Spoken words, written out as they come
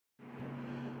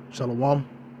Shalom.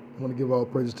 I want to give all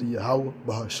praises to Yahweh,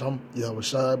 Bahasham, Yahweh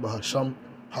Shai, Bahasham,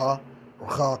 Ha,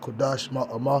 Racha, Kodash,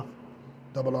 Ma'amah.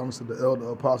 Double honors to the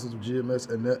elder apostles of GMS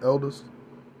and their elders.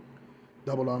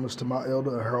 Double honors to my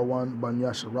elder, Harwan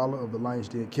Banyasharala of the Lions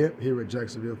Den Camp here at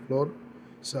Jacksonville, Florida.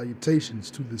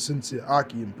 Salutations to the sincere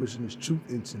Aki in pushing his truth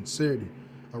and sincerity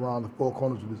around the four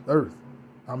corners of this earth.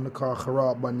 I'm Nakar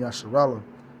Harab Banyasharala,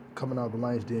 coming out of the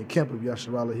Lions Den Camp of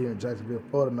Yasharala here in Jacksonville,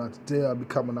 Florida. Now today I'll be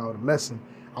coming out with a lesson.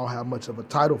 I don't have much of a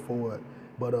title for it,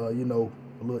 but a little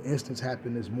instance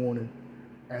happened this morning,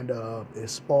 and it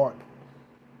sparked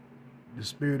the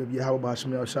spirit of Yahweh B'Hashem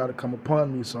Yahushua to come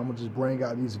upon me. So I'm gonna just bring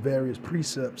out these various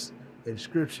precepts and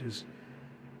scriptures,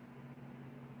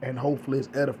 and hopefully it's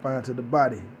edifying to the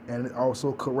body, and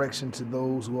also correction to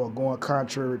those who are going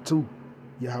contrary to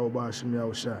Yahweh B'Hashem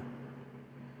Yahushua.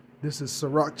 This is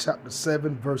SIRACH chapter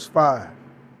 7, verse 5.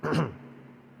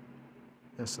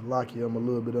 And Salaki, I'm a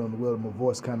little bit unwell. My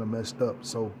voice kind of messed up.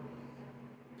 So,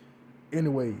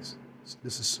 anyways,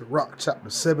 this is SIRACH chapter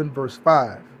 7, verse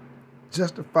 5.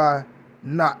 Justify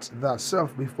not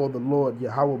thyself before the Lord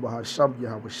Yahweh B'Hashem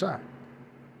Yahushua,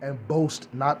 and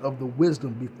boast not of the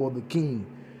wisdom before the king.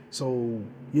 So,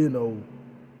 you're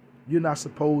not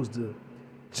supposed to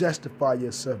justify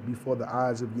yourself before the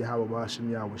eyes of Yahweh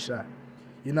B'Hashem Yahushua.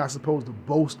 You're not supposed to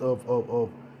boast of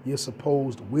your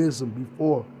supposed wisdom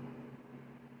before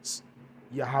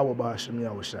Yahweh B'Hashem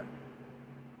Yahushua.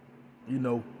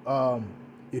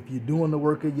 If you're doing the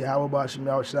work of Yahweh B'Hashem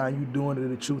Yahushua and you're doing it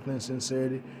in truth and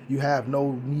sincerity, you have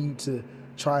no need to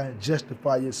try and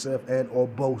justify yourself and or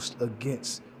boast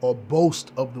against or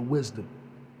boast of the wisdom.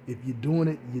 If you're doing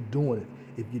it, you're doing it.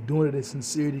 If you're doing it in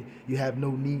sincerity, you have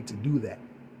no need to do that.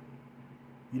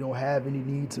 You don't have any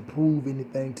need to prove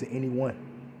anything to anyone,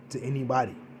 to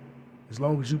anybody. As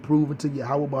long as you prove it to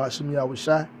Yahweh B'Hashem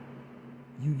Yahushua,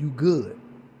 you good.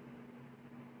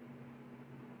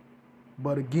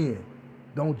 But again,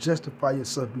 don't justify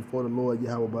yourself before the Lord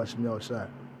Yahweh B'Hashem Yahushua.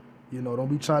 Don't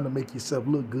be trying to make yourself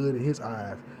look good in his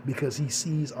eyes, because he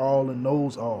sees all and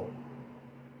knows all.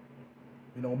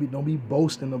 Don't be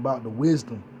boasting about the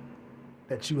wisdom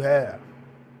that you have.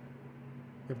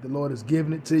 If the Lord has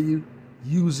given it to you,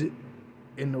 use it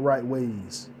in the right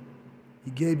ways.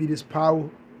 He gave you this power,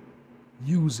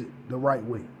 use it the right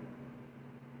way.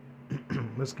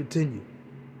 Let's continue.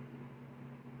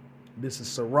 This is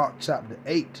SIRACH chapter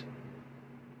 8,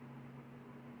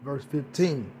 verse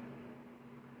 15.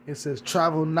 It says,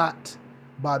 travel not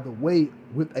by the way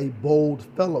with a bold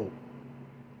fellow,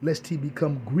 lest he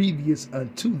become grievous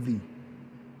unto thee,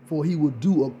 for he will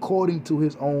do according to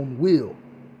his own will,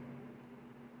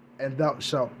 and thou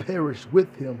shalt perish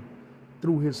with him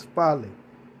through his folly.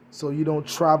 So you don't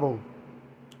travel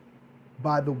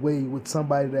by the way with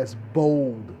somebody that's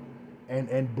bold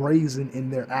and brazen in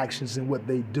their actions and what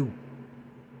they do,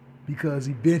 because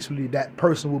eventually that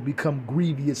person will become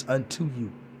grievous unto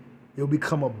you. It'll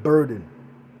become a burden.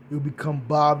 It'll become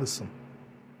bothersome.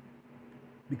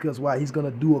 Because why? He's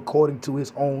going to do according to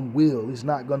his own will. He's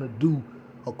not going to do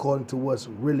according to what's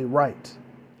really right.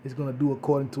 He's going to do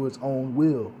according to his own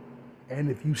will. And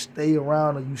if you stay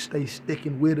around, or you stay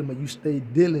sticking with him, or you stay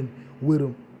dealing with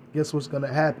him, guess what's going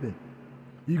to happen?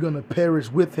 You're going to perish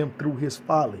with him through his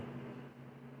folly.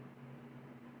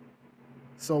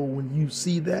 So when you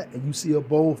see that and you see a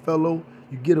bold fellow,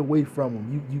 you get away from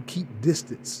him. You keep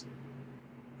distance.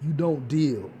 You don't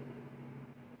deal.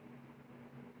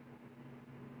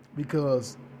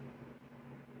 Because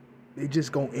they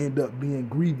just going to end up being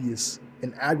grievous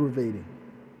and aggravating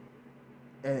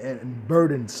and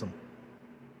burdensome.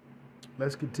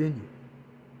 Let's continue.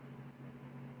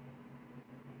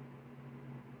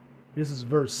 This is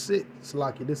verse 6.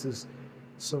 This is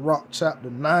SIRACH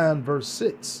chapter 9, verse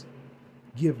 6.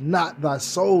 Give not thy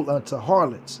soul unto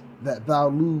harlots, that thou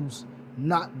lose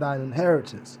not thine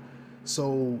inheritance.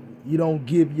 So you don't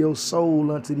give your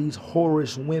soul unto these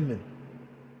whorish women,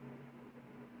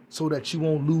 so that you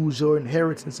won't lose your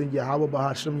inheritance in Yahweh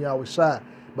B'Hashem Yahushua.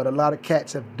 But a lot of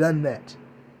cats have done that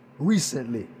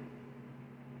recently.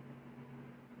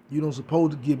 You don't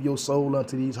supposed to give your soul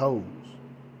unto these hoes.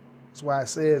 That's why it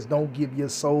says don't give your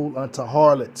soul unto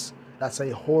harlots. That's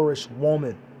a whorish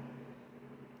woman,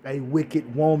 a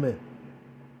wicked woman.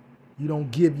 You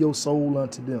don't give your soul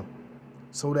unto them.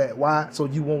 So that why? So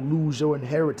you won't lose your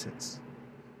inheritance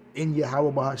in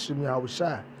Yahweh B'Hashem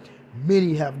Yahushua.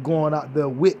 Many have gone out their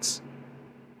wits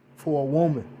for a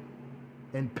woman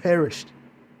and perished.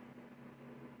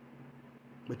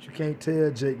 But you can't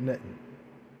tell Jake nothing.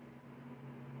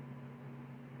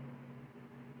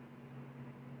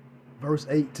 Verse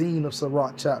 18 of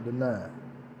SIRACH chapter 9.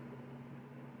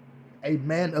 A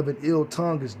man of an ill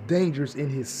tongue is dangerous in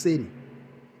his city,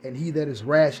 and he that is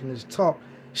rash in his talk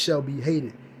shall be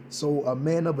hated. So a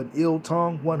man of an ill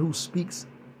tongue, one who speaks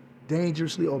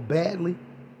dangerously or badly,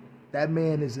 that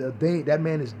man is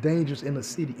dangerous in the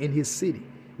city, in his city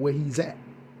where he's at.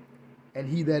 And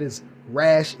he that is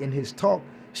rash in his talk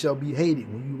shall be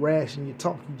hated. When you rash in your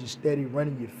talk, you just steady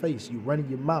running your face, you running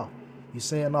your mouth, you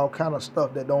saying all kind of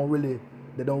stuff that don't really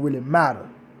matter.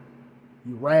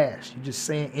 You rash, you just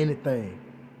saying anything.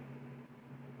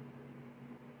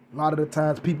 A lot of the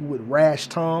times people with rash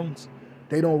tongues,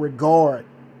 they don't regard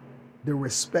the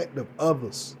respect of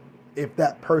others if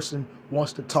that person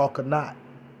wants to talk or not.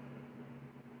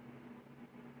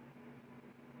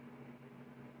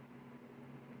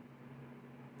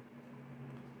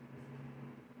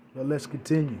 Now let's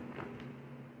continue.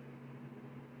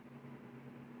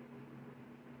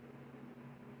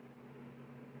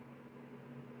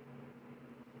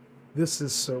 This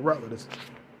is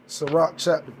SIRACH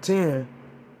chapter 10,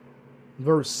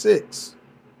 verse 6.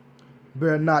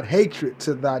 Bear not hatred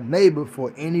to thy neighbor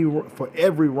for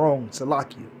every wrong,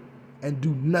 Salakia, and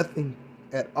do nothing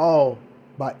at all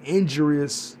by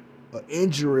injurious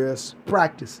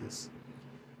practices.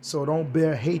 So don't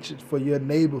bear hatred for your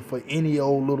neighbor for any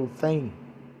old little thing.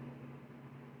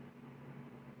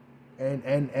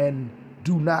 And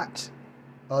do not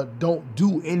don't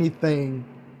do anything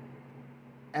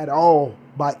at all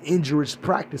by injurious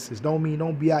practices.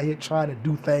 Don't be out here trying to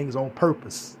do things on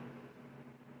purpose,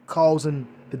 causing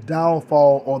the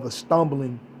downfall or the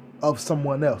stumbling of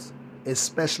someone else,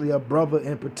 especially a brother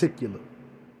in particular.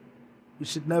 You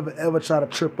should never ever try to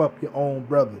trip up your own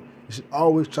brother. You should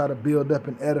always try to build up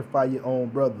and edify your own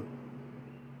brother.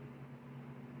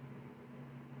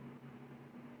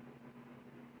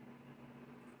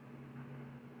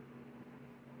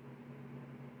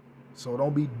 So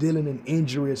don't be dealing in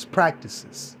injurious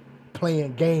practices,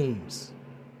 playing games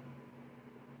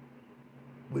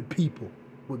with people,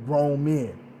 with grown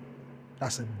men.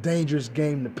 That's a dangerous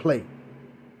game to play.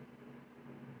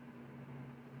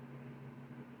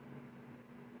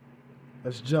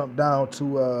 Let's jump down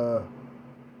to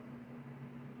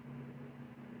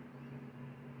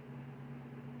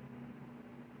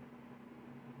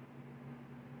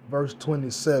verse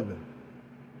 27.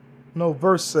 No,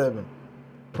 verse 7.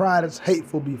 Pride is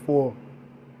hateful before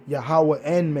Yahweh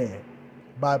and man.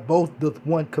 By both doth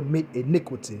one commit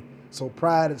iniquity. So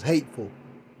pride is hateful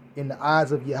in the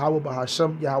eyes of Yahweh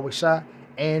Bahasham, Yahweh Shai,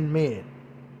 and men.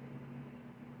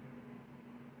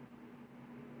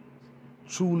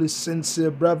 Truly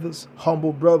sincere brothers,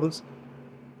 humble brothers,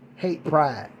 hate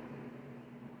pride.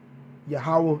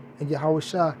 Yahweh and Yahweh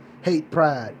Shai hate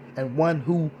pride. And one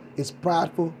who is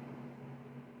prideful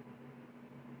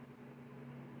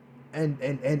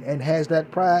and has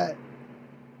that pride,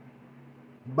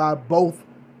 by both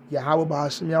Yahweh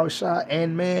Bahasham, Yahweh Shai,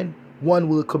 and man, one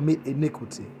will commit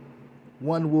iniquity.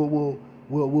 One will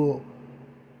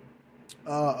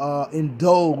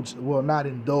indulge, well, not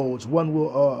indulge. One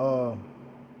will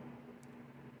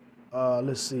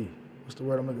let's see, what's the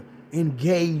word I'm looking for?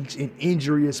 Engage in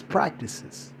injurious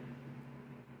practices,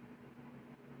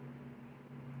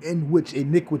 in which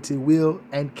iniquity will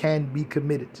and can be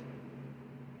committed.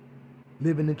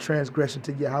 Living in transgression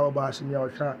to Yahweh Bahasham,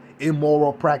 Yahweh Shai,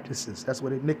 immoral practices. That's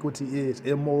what iniquity is,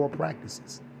 immoral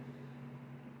practices.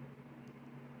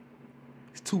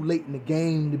 It's too late in the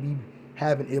game to be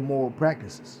having immoral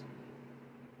practices.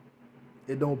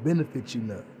 It don't benefit you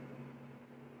none.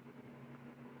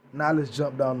 Now let's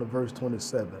jump down to verse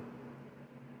 27.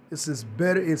 It says,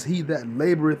 better is he that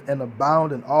laboreth and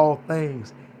abound in all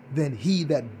things than he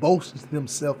that boasteth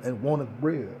himself and wanteth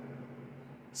bread.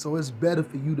 So it's better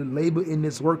for you to labor in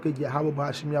this work of Yahweh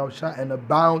Bahasham Yahweh Shai and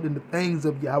abound in the things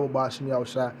of Yahweh Bahasham Yahweh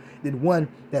Shai than one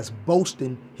that's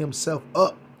boasting himself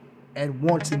up and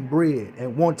wanting bread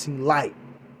and wanting light,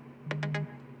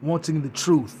 wanting the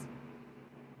truth,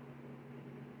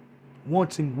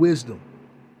 wanting wisdom.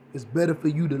 It's better for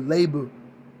you to labor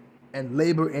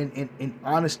in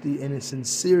honesty and in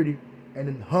sincerity and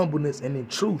in humbleness and in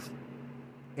truth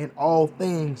in all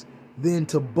things than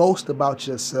to boast about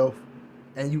yourself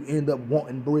and you end up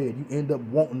wanting bread. You end up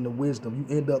wanting the wisdom.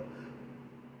 You end up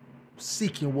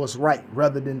seeking what's right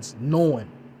rather than knowing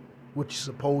what you're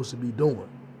supposed to be doing.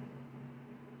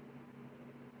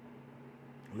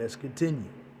 Let's continue.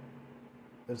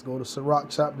 Let's go to SIRACH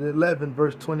chapter 11,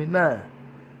 verse 29.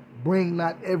 Bring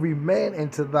not every man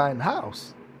into thine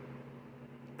house,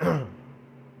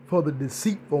 for the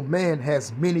deceitful man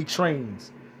has many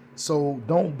trains. So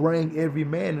don't bring every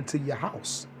man into your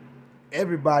house.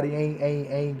 Everybody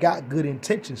ain't got good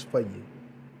intentions for you.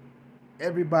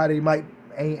 Everybody might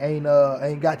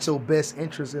ain't got your best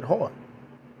interest at heart.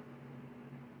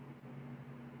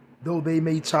 Though they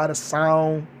may try to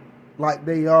sound like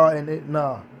they are,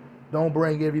 don't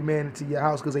bring every man into your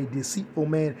house, because a deceitful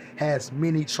man has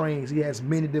many trains. He has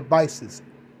many devices.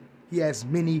 He has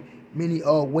many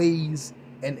ways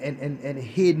and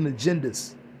hidden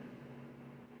agendas.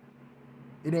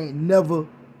 It ain't never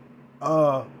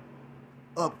up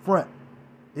front.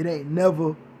 It ain't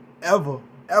never, ever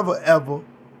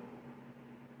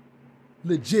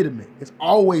legitimate. It's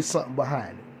always something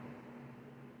behind it.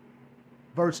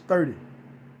 Verse 30.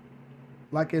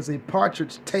 Like as a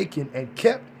partridge taken and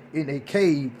kept in a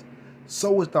cage,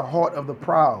 so is the heart of the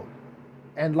proud.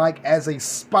 And like as a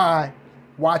spy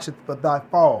watcheth for thy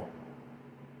fall.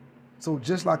 So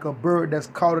just like a bird that's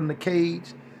caught in the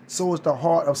cage, so is the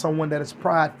heart of someone that is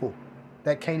prideful,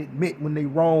 that can't admit when they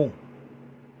wrong,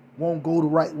 won't go the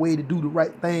right way to do the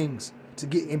right things, to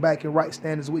get back in right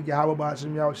standards with Yahweh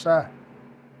B'Hashem Yahushua.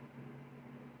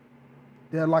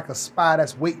 They're like a spy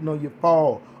that's waiting on your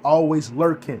fall, always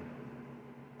lurking,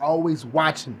 always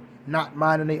watching, not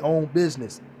minding their own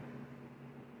business.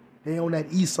 They on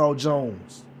that Esau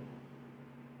Jones.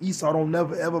 Esau don't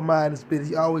never ever mind his business.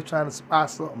 He always trying to spy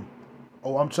something.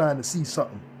 Oh, I'm trying to see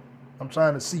something. I'm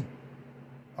trying to see.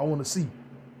 I want to see.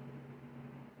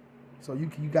 So you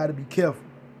got to be careful.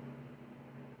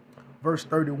 Verse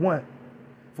 31.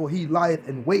 For he lieth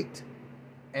in wait,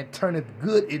 and turneth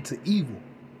good into evil,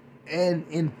 and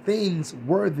in things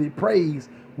worthy praise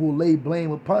will lay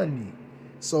blame upon thee.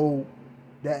 So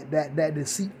that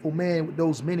deceitful man with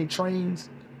those many trains,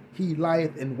 he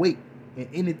lieth in wait, and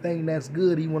anything that's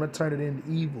good, he want to turn it into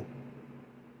evil.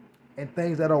 And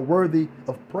things that are worthy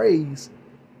of praise,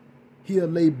 he'll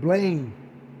lay blame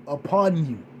upon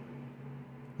you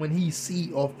when he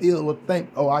see or feel or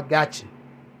think, oh, I got you.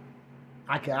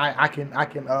 I can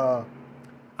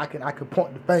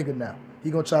point the finger now.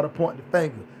 He gonna try to point the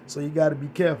finger. So you got to be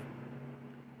careful.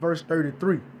 Verse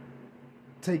 33.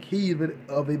 Take heed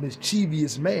of a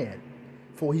mischievous man,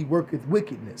 for he worketh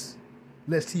wickedness,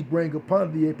 lest he bring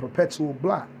upon thee a perpetual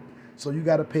blot. So you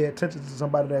got to pay attention to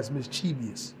somebody that's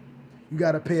mischievous. You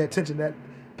got to pay attention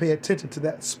to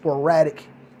that sporadic,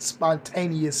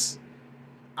 spontaneous,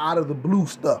 out of the blue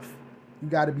stuff. You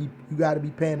got to be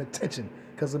paying attention,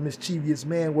 because a mischievous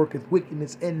man worketh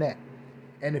wickedness in that.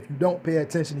 And if you don't pay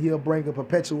attention, he'll bring a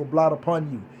perpetual blot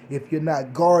upon you if you're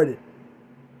not guarded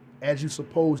as you're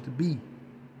supposed to be.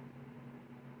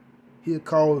 He'll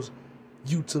cause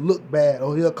you to look bad,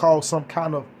 or he'll cause some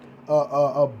kind of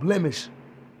a blemish,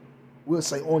 we'll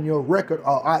say, on your record,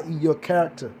 or i.e. your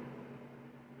character.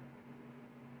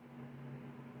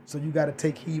 So you got to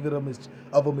take heed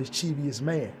of a mischievous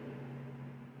man.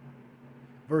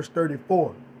 Verse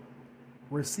 34.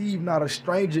 Receive not a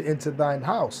stranger into thine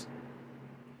house,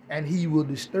 and he will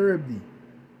disturb thee.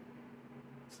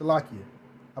 Salakia.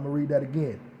 I'm going to read that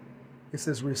again. It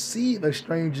says, receive a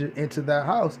stranger into thy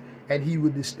house, and he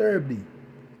will disturb thee,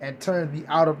 and turn thee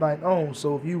out of thine own.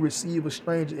 So if you receive a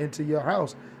stranger into your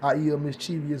house, i.e. a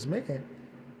mischievous man,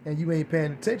 and you ain't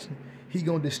paying attention, he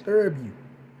going to disturb you.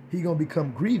 He going to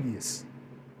become grievous.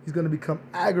 He's going to become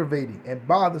aggravating and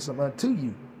bothersome unto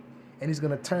you. And he's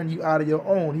going to turn you out of your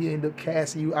own. He'll end up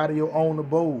casting you out of your own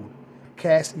abode,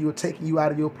 casting you or taking you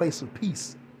out of your place of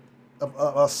peace,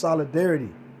 of solidarity,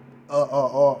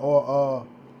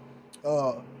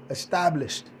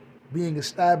 established, being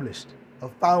established,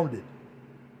 or founded.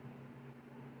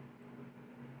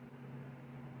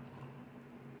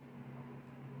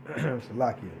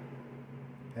 Salakia.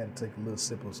 Had to take a little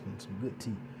sip of some good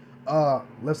tea.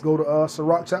 Let's go to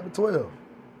SIRACH chapter 12.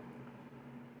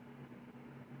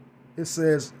 It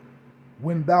says,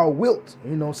 when thou wilt,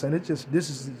 you know what I'm saying? This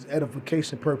is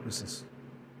edification purposes.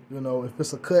 You know, if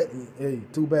it's a cut, hey,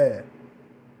 too bad.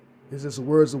 It's just the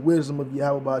words of wisdom of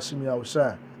Yahweh B'Hashem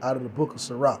Yahushua out of the book of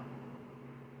SIRACH.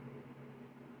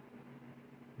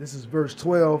 This is verse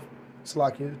 12. It's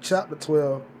like chapter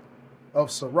 12 of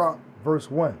SIRACH,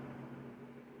 verse 1.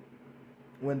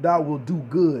 When thou wilt do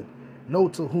good, know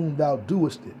to whom thou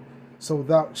doest it, so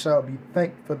thou shalt be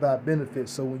thanked for thy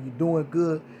benefits. So when you're doing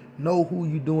good, know who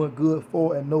you're doing good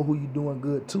for, and know who you're doing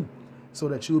good to, so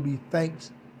that you will be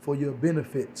thanked for your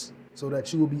benefits, so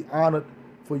that you will be honored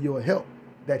for your help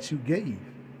that you gave,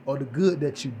 or the good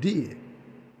that you did.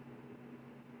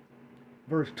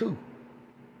 Verse 2.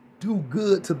 Do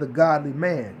good to the godly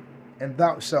man, and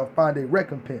thou shalt find a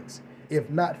recompense, if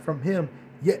not from him,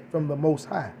 yet from the Most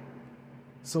High.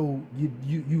 So you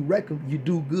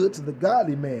do good to the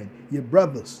godly man, your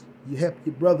brothers. You help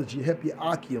your brothers. You help your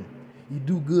Akim. You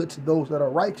do good to those that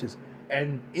are righteous.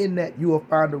 And in that you will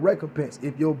find a recompense.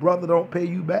 If your brother don't pay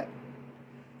you back,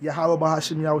 Yahweh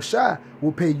Bahashim Yahushai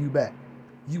will pay you back.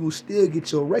 You will still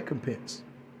get your recompense.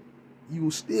 You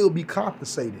will still be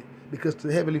compensated because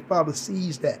the Heavenly Father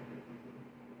sees that.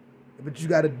 But you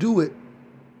got to do it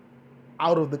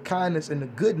out of the kindness and the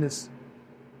goodness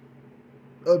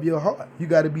of your heart. You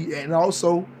got to be, and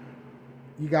also,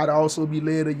 you got to also be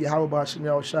led to Yahweh Bahashim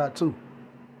Yahushai too.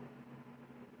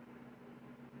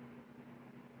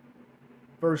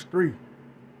 Verse 3.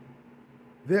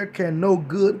 There can no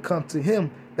good come to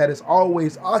him that is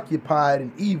always occupied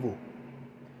in evil,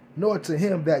 nor to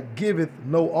him that giveth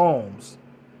no alms.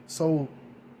 So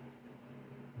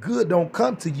good don't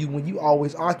come to you when you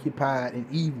always occupied in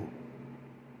evil.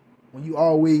 When you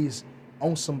always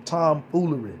on some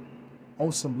tomfoolery,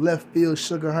 on some left field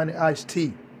sugar honey iced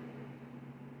tea.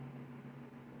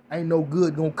 Ain't no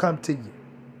good gonna come to you.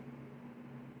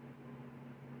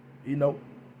 You know,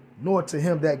 nor to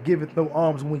him that giveth no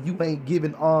alms, when you ain't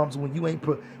giving alms, when you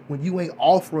ain't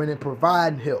offering and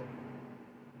providing help,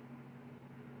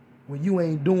 when you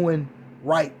ain't doing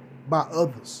right by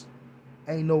others,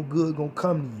 ain't no good gonna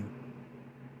come to you.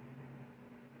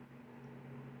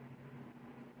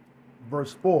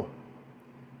 Verse 4.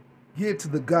 Give to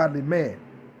the godly man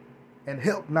and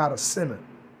help not a sinner.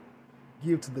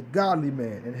 Give to the godly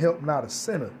man and help not a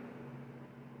sinner.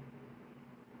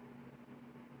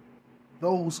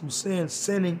 Those who sin,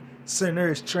 sinner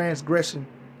is transgression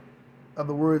of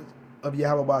the word of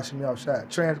Yahweh Bashim Yahushai.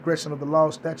 Transgression of the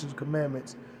law, statutes, and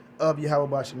commandments of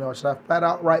Yahweh Bashim Yahushai. Flat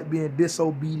outright being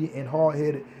disobedient and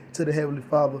hard-headed to the Heavenly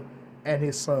Father and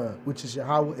His Son, which is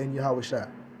Yahweh and Yahushai.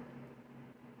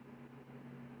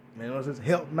 And it says,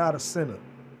 help not a sinner.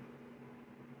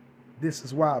 This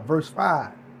is why. Verse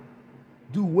 5.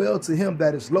 Do well to him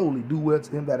that is lowly. Do well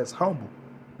to him that is humble,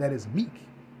 that is meek.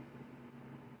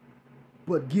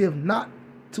 But give not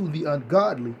to the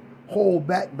ungodly. Hold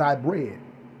back thy bread.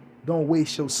 Don't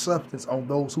waste your substance on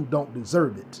those who don't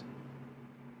deserve it.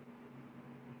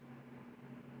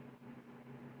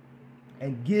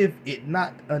 And give it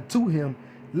not unto him,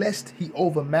 lest he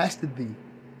overmaster thee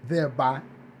thereby.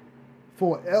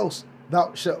 For else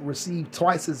thou shalt receive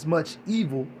twice as much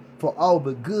evil for all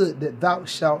the good that thou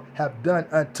shalt have done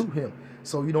unto him.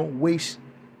 So you don't waste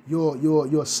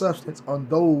your substance on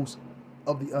those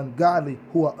of the ungodly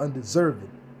who are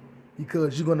undeserving,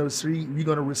 because you're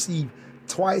gonna receive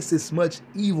twice as much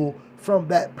evil from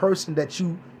that person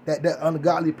that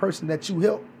ungodly person that you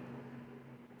help,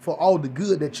 for all the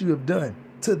good that you have done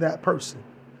to that person.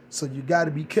 So you got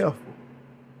to be careful.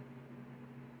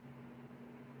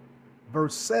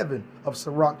 Verse 7 of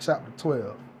SIRACH chapter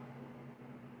 12.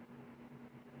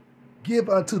 Give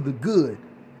unto the good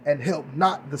and help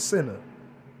not the sinner.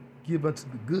 Give unto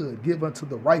the good, give unto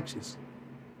the righteous.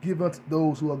 Give unto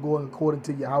those who are going according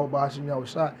to Yahweh Bashim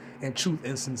Yahushai in truth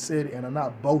and sincerity, and are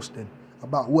not boasting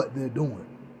about what they're doing.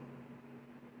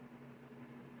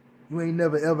 You ain't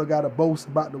never ever got to boast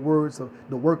about the words of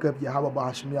the work of Yahweh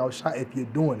Bashim Yahushai if you're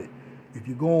doing it. If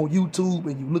you go on YouTube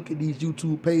and you look at these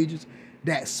YouTube pages,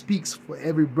 that speaks for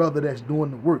every brother that's doing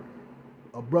the work.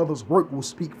 A brother's work will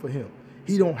speak for him.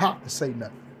 He don't have to say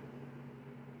nothing.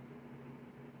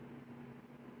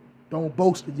 Don't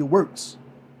boast of your works.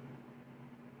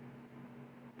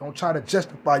 Don't try to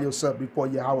justify yourself before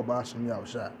Yahweh Bashim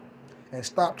Yahushai. And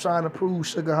stop trying to prove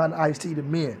sugar honey iced tea to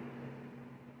men.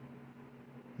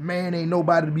 Man ain't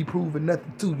nobody to be proving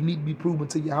nothing to. You need to be proven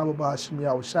to Yahweh Bashim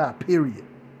Yahushai, period.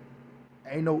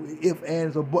 Ain't no ifs,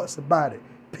 ands, or buts about it,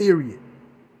 period.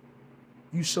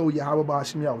 You show Yahweh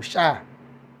Bashim Yahushai.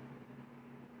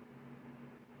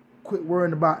 Quit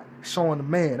worrying about showing the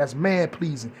man. That's man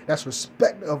pleasing. That's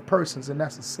respect of persons, and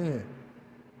that's a sin.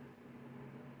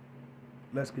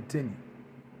 Let's continue.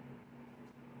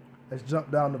 Let's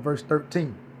jump down to verse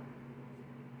 13.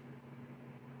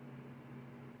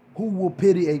 Who will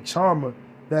pity a charmer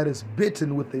that is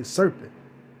bitten with a serpent,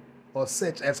 or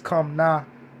such as come nigh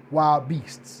wild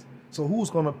beasts? So who's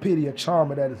going to pity a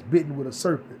charmer that is bitten with a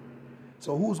serpent?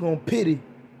 So who's going to pity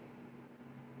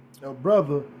a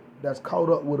brother that's caught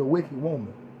up with a wicked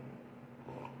woman?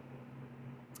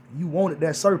 You wanted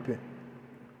that serpent.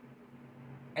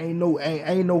 Ain't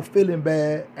no feeling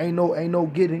bad. Ain't no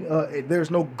getting. There's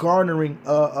no garnering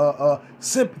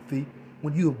sympathy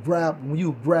when you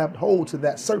have grabbed hold to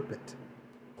that serpent.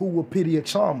 Who will pity a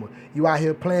charmer? You out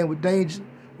here playing with danger.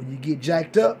 When you get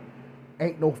jacked up,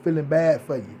 ain't no feeling bad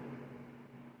for you.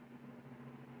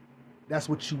 That's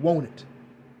what you wanted.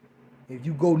 If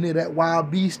you go near that wild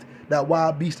beast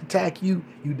attack you,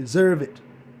 you deserve it.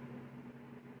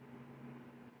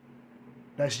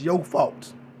 That's your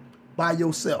fault. By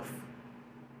yourself.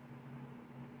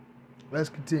 Let's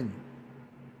continue.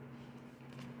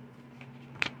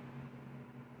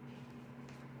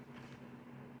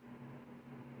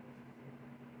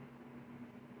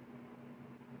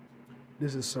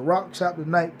 This is SIRACH chapter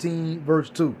 19, verse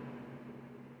 2.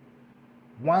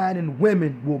 Wine and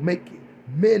women will make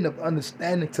men of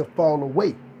understanding to fall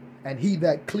away, and he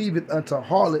that cleaveth unto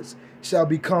harlots shall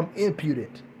become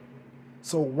impudent.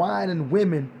 So wine and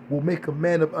women will make a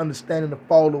man of understanding to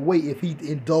fall away if he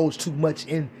indulge too much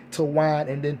into wine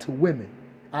and into women,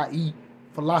 i.e.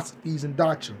 philosophies and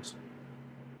doctrines,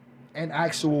 and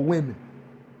actual women.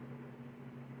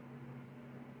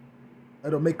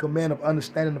 It'll make a man of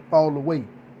understanding to fall away.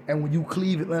 And when you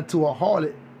cleave it unto a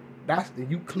harlot, that's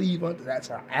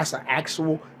an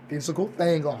actual physical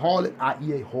thing. A harlot,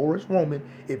 i.e. a whorish woman.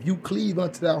 If you cleave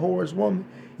unto that whorish woman,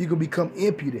 you can become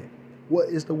impudent. What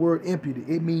is the word impudent?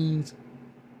 It means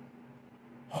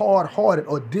hard-hearted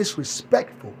or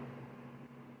disrespectful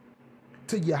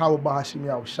to Yahweh Bahashim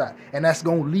Yahushua. And that's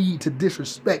going to lead to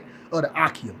disrespect of the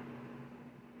Akim.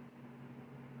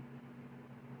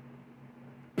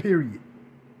 Period.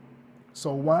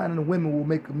 So wine and women will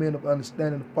make a man of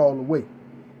understanding to fall away.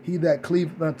 He that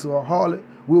cleaveth unto a harlot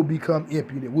will become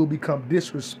impudent, will become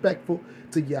disrespectful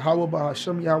to Yahweh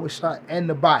Bahashim Yahushua and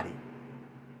the body.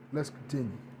 Let's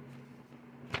continue.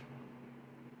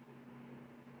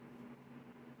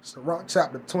 SIRACH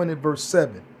chapter 20, verse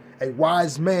 7. A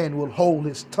wise man will hold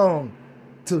his tongue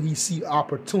till he see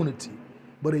opportunity,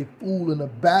 but a fool and a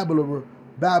babbler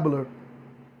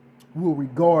will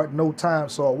regard no time.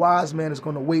 So a wise man is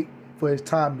going to wait for his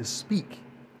time to speak,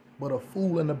 but a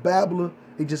fool and a babbler,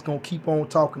 they just going to keep on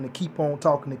talking and keep on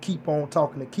talking and keep on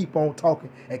talking and keep on talking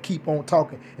and keep on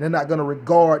talking, and they're not going to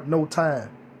regard no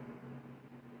time.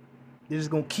 They're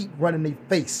just going to keep running their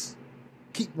face,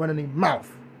 keep running their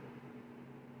mouth.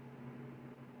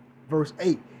 Verse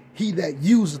 8, he that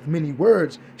useth many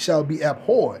words shall be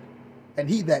abhorred, and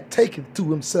he that taketh to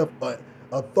himself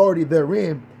authority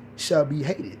therein shall be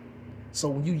hated. So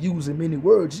when you using many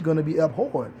words, you're going to be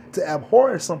abhorred. To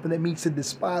abhor is something that means to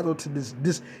despise or to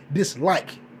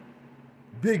dislike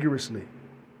vigorously.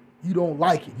 You don't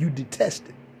like it. You detest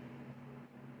it.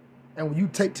 And when you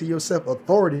take to yourself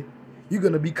authority, you're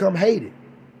going to become hated.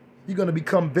 You're going to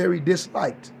become very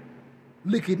disliked.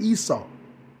 Look at Esau.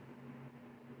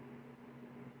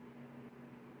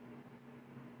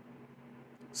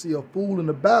 See, a fool and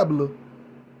a babbler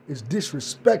is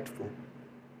disrespectful.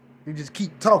 They just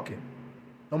keep talking.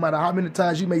 No matter how many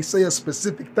times you may say a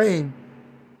specific thing,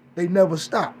 they never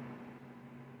stop.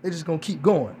 They're just going to keep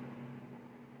going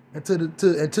until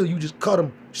you just cut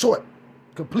them short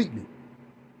completely.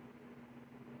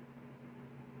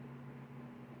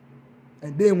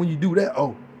 And then when you do that,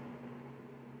 oh,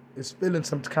 it's feeling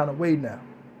some kind of way now.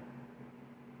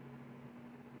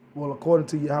 Well, according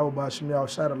to Yahweh Bahashim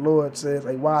Yahushua, the Lord says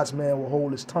a wise man will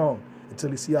hold his tongue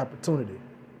until he see opportunity.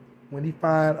 When he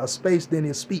find a space, then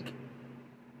he'll speak.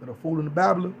 But a fool and a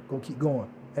babbler gonna keep going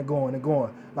and going and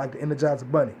going, like the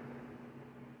Energizer Bunny.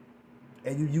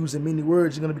 And you using many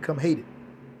words, you're gonna become hated.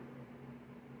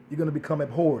 You're gonna become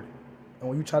abhorred. And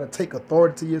when you try to take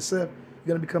authority to yourself,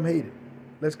 you're gonna become hated.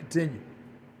 Let's continue.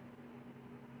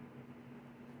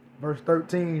 Verse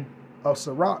 13 of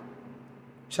SIRACH,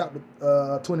 chapter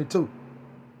 22.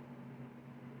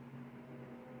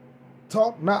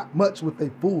 Talk not much with a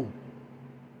fool,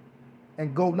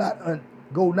 and go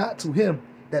not to him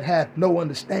that hath no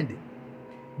understanding.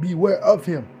 Beware of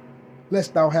him,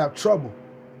 lest thou have trouble,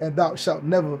 and thou shalt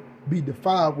never be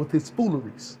defiled with his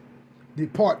fooleries.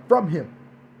 Depart from him,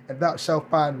 and thou shalt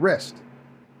find rest,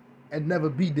 and never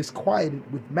be disquieted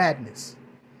with madness.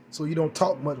 So you don't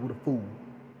talk much with a fool.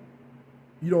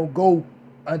 You don't go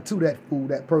unto that fool,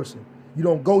 that person. You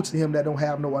don't go to him that don't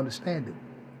have no understanding.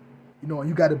 You know,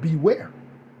 you got to beware,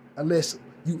 unless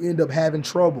you end up having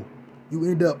trouble. You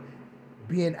end up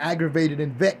being aggravated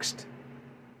and vexed,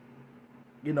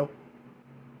 you know,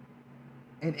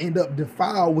 and end up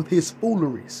defiled with his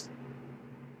fooleries,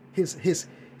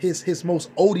 his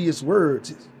most odious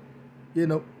words, you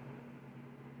know.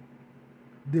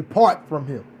 Depart from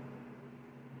him.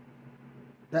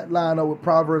 That line up with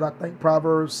Proverbs, I think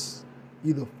Proverbs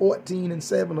either 14 and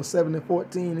 7 or 7 and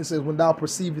 14. It says, when thou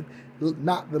perceivest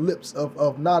not the lips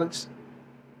of knowledge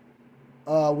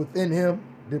within him,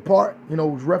 depart. You know,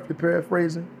 it was roughly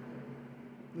paraphrasing.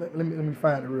 Let me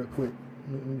find it real quick.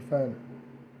 Let me find it.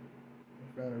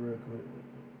 Find it real quick.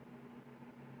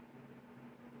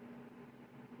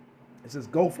 It says,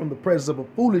 go from the presence of a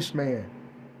foolish man,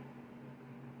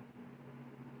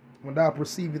 when thou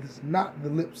perceivest not the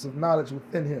lips of knowledge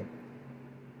within him.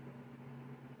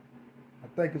 I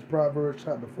think it's Proverbs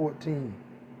chapter 14,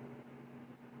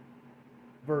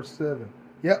 verse 7.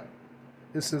 Yep.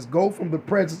 It says, go from the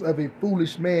presence of a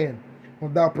foolish man,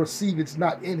 when thou perceivest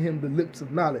not in him the lips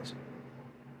of knowledge.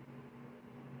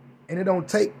 And it don't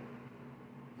take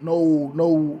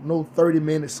no 30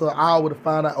 minutes or an hour to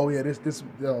find out, oh yeah,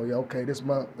 okay, this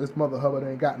mother Hubbard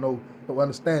ain't got no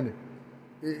understanding.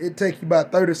 It takes you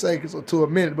about 30 seconds or to a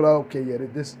minute, but okay, yeah,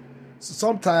 this so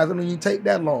sometimes I don't even take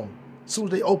that long. As soon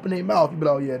as they open their mouth, you be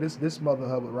like, oh yeah, this mother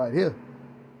Hubbard right here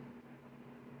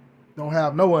don't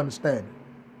have no understanding.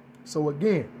 So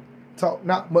again, talk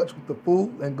not much with the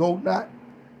fool, and go not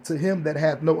to him that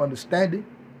hath no understanding.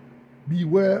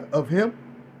 Beware of him,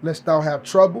 lest thou have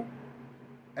trouble,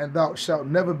 and thou shalt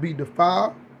never be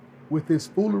defiled with his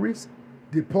fooleries.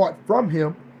 Depart from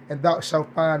him, and thou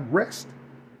shalt find rest,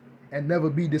 and never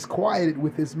be disquieted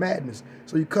with his madness.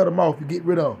 So you cut him off, you get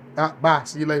rid of him. Bye,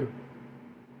 see you later.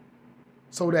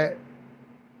 So that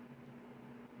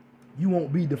you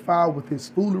won't be defiled with his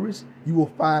fooleries, you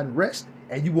will find rest,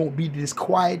 and you won't be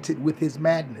disquieted with his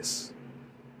madness.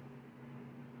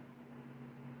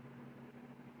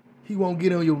 He won't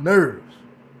get on your nerves.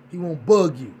 He won't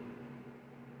bug you.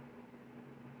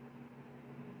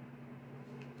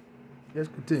 Let's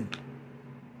continue.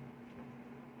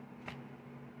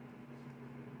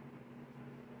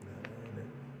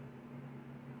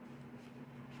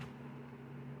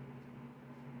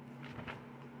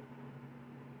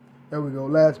 There we go,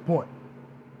 last point.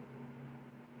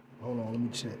 Hold on, let me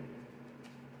check.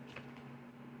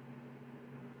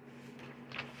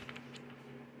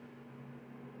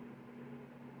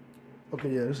 Okay,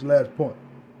 yeah, this is the last point.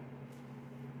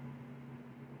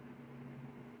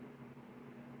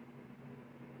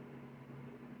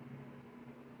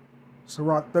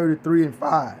 SIRACH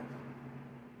 33:5.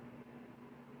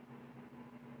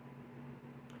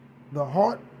 The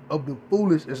heart of the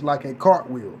foolish is like a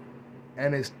cartwheel,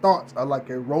 and his thoughts are like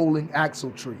a rolling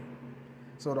axle tree.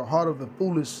 So the heart of the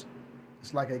foolish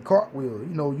is like a cartwheel.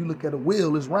 You know, you look at a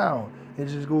wheel, it's round. It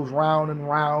just goes round and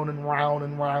round and round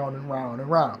and round and round and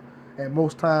round. And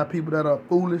most time people that are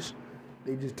foolish,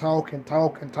 they just talk and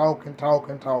talk and talk and talk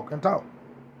and talk and talk.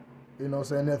 You know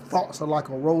what I'm saying? Their thoughts are like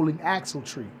a rolling axle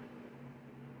tree.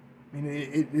 I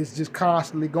mean, it's just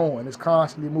constantly going. It's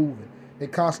constantly moving. They're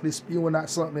constantly spewing out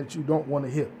something that you don't want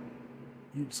to hear.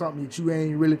 Something that you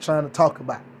ain't really trying to talk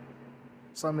about.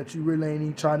 Something that you really ain't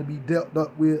even trying to be dealt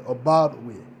up with or bothered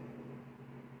with.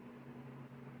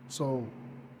 So,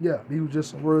 yeah, these were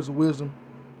just some words of wisdom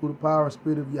through the power and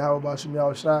spirit of Yahweh Bashim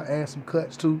Yahushua, and some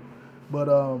cuts too. But,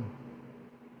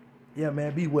 yeah,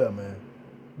 man, be well, man.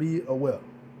 Be aware.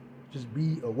 Just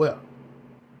be aware.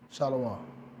 Shalom.